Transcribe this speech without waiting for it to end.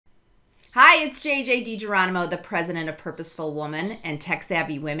Hi, it's JJ DiGeronimo, the president of Purposeful Woman and Tech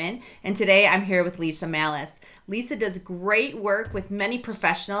Savvy Women, and today I'm here with Lisa Mallis. Lisa does great work with many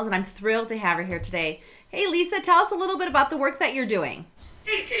professionals, and I'm thrilled to have her here today. Hey, Lisa, tell us a little bit about the work that you're doing.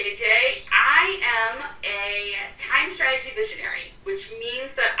 Hey, JJ. I am a time strategy visionary, which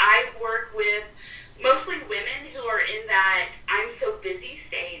means that I work with mostly women who are in that I'm so busy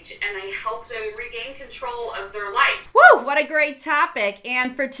stage, and I help them regain control of their life. Woo, what a great topic.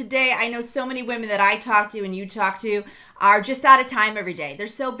 And for today, I know so many women that I talk to and you talk to are just out of time every day. They're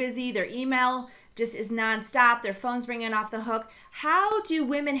so busy, their email just is nonstop, their phone's ringing off the hook. How do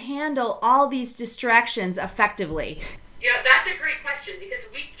women handle all these distractions effectively? Yeah, that's a great question, because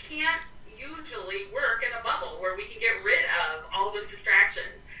we can't usually work in a bubble where we can get rid of all those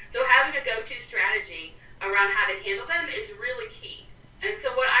distractions. So having a go-to strategy around how to handle them is really key. And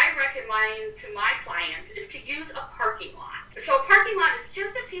so what I recommend to my clients is to use a parking lot. So a parking lot is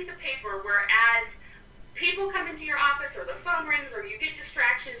just a piece of paper where as people come into your office or the phone rings or you get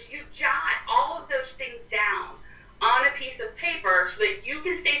distractions, you jot all of those things down on a piece of paper so that you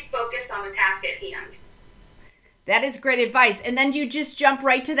can stay focused on the task at hand. That is great advice. And then do you just jump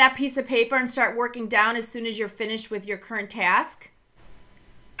right to that piece of paper and start working down as soon as you're finished with your current task?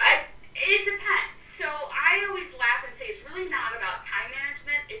 It depends. So I always laugh and say it's really not about time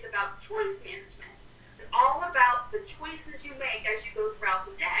management, it's about choice management. It's all about the choices you make as you go throughout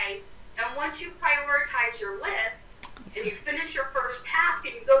the day. And once you prioritize your list and you finish your first task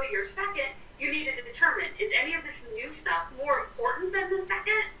and you go to your second, you need to determine, is any of this new stuff more important than the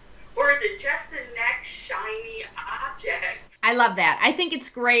second? Or is it just the next shiny object? I love that. I think it's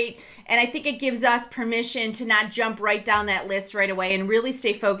great, and I think it gives us permission to not jump right down that list right away and really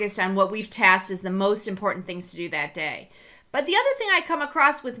stay focused on what we've tasked as the most important things to do that day. But the other thing I come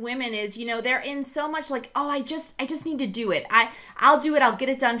across with women is, you know, they're in so much like, oh, I just need to do it. I'll do it. I'll get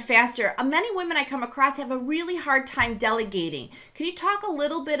it done faster. Many women I come across have a really hard time delegating. Can you talk a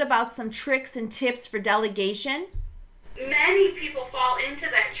little bit about some tricks and tips for delegation? Many people fall into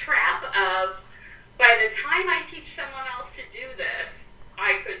that trap of, by the time I teach someone else to do this,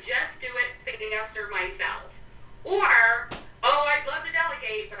 I could just do it faster myself. Or, oh, I'd love to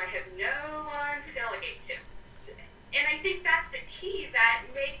delegate, but I have no one to delegate to. And I think that's the key that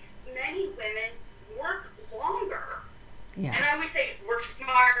makes many women work longer. Yeah. And I always say work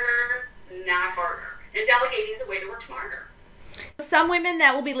smarter, not harder. And delegating is a way to work smarter. Some women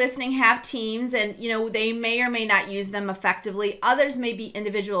that will be listening have teams, and you know, they may or may not use them effectively. Others may be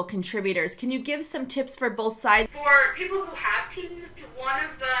individual contributors. Can you give some tips for both sides? For people who have teams, one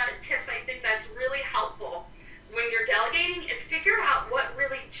of the tips I think that's really helpful when you're delegating is figure out what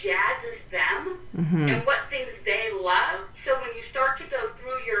really jazzes them and what things they love. So when you start to go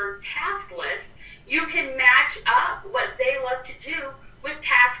through your task list, you can match up what they love to do with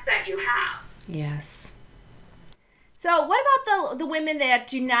tasks that you have. Yes. So what about the women that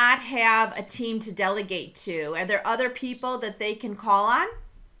do not have a team to delegate to? Are there other people that they can call on?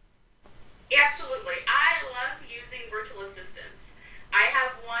 Absolutely. I love using virtual assistants. I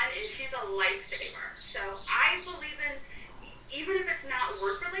have one, and she's a lifesaver. So I believe in, even if it's not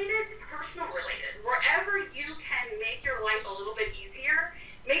work-related, personal-related. Wherever you can make your life a little bit easier,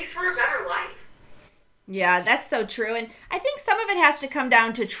 makes for a better life. Yeah, that's so true. And I think some of it has to come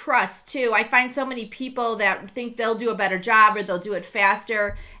down to trust, too. I find so many people that think they'll do a better job or they'll do it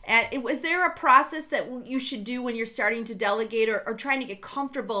faster. And was there a process that you should do when you're starting to delegate or trying to get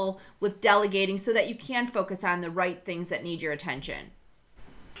comfortable with delegating so that you can focus on the right things that need your attention?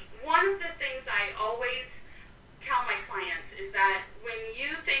 One of the things I always tell my clients is that when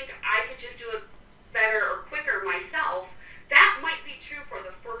you think I could just do it better or quicker myself, that might be true for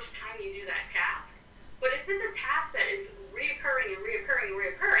the first time you do that task. But if it's a task that is reoccurring,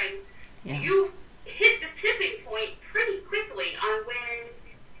 you hit the tipping point pretty quickly on when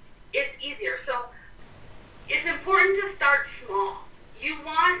it's easier. So it's important to start small. You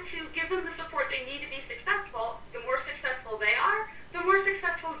want to give them the support they need to be successful. The more successful they are, the more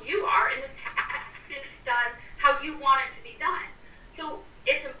successful you are, and the task is done how you want it to be done. So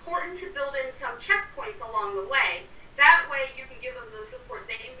it's important to build in some checkpoints along the way. That way you can give them the support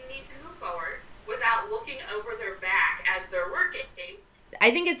they need to move forward without looking over their back as they're working.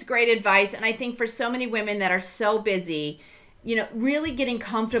 I think it's great advice, and I think for so many women that are so busy, you know, really getting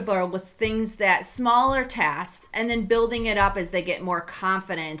comfortable with things that smaller tasks and then building it up as they get more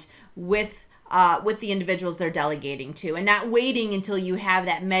confident with the individuals they're delegating to, and not waiting until you have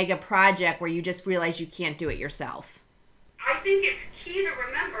that mega project where you just realize you can't do it yourself. I think it's key to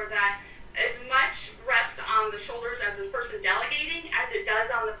remember that as much rests on the shoulders of the person delegating as it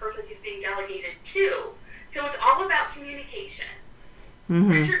does on the person who's being delegated to. So it's all about communication.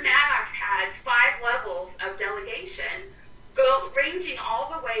 Richard Maddox ranging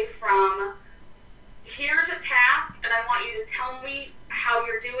all the way from, here's a task, and I want you to tell me how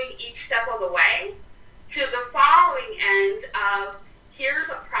you're doing each step of the way, to the following end of, here's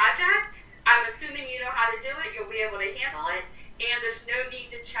a project, I'm assuming you know how to do it, you'll be able to handle it, and there's no need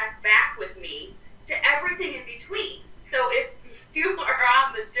to check back with me, to everything in between. So if you are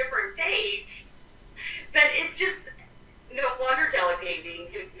on the different page, then it's just no wonder delegating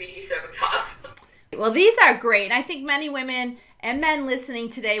can be so tough. Well, these are great. And I think many women and men listening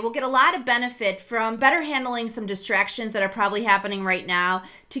today will get a lot of benefit from better handling some distractions that are probably happening right now,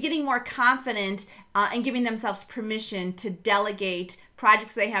 to getting more confident and giving themselves permission to delegate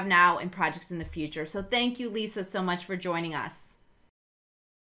projects they have now and projects in the future. So thank you, Lisa, so much for joining us.